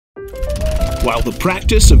While the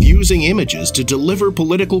practice of using images to deliver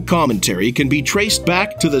political commentary can be traced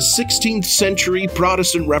back to the 16th century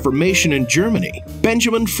Protestant Reformation in Germany,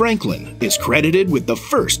 Benjamin Franklin is credited with the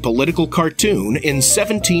first political cartoon in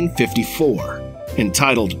 1754.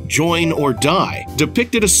 Entitled Join or Die,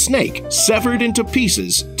 depicted a snake severed into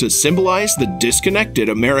pieces to symbolize the disconnected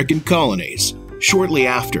American colonies. Shortly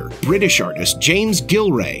after, British artist James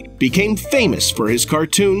Gillray became famous for his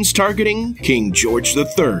cartoons targeting King George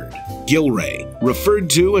III. Gillray, referred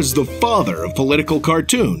to as the father of political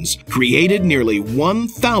cartoons, created nearly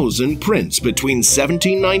 1,000 prints between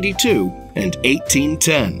 1792 and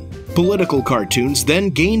 1810. Political cartoons then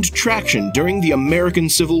gained traction during the American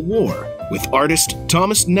Civil War, with artist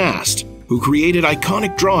Thomas Nast, who created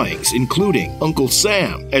iconic drawings including Uncle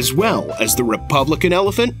Sam, as well as the Republican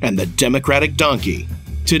elephant and the Democratic donkey.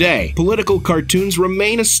 Today, political cartoons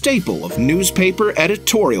remain a staple of newspaper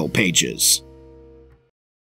editorial pages.